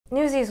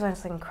Newsies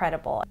was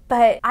incredible.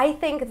 But I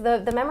think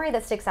the memory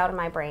that sticks out in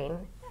my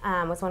brain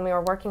was when we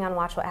were working on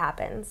Watch What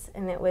Happens.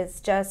 And it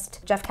was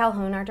just Jeff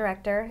Calhoun, our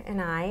director,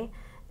 and I,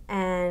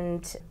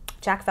 and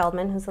Jack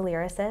Feldman, who's the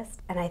lyricist,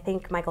 and I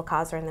think Michael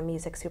Cosrin, the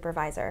music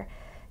supervisor.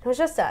 It was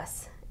just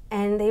us.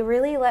 And they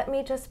really let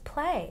me just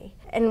play.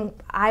 And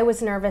I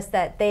was nervous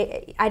that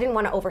I didn't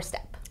want to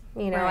overstep.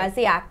 You know, Right. as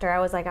the actor, I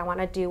was like, I want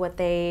to do what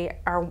they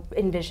are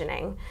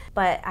envisioning.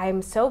 But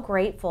I'm so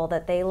grateful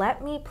that they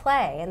let me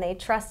play and they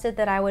trusted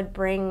that I would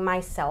bring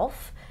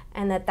myself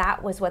and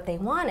that was what they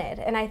wanted.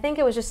 And I think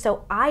it was just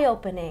so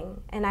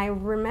eye-opening. And I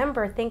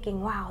remember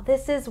thinking, wow,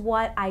 this is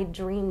what I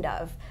dreamed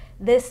of,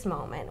 this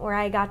moment where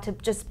I got to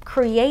just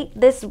create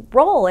this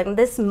role in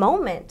this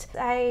moment.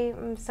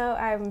 I'm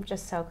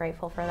just so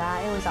grateful for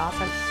that. It was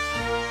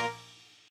awesome.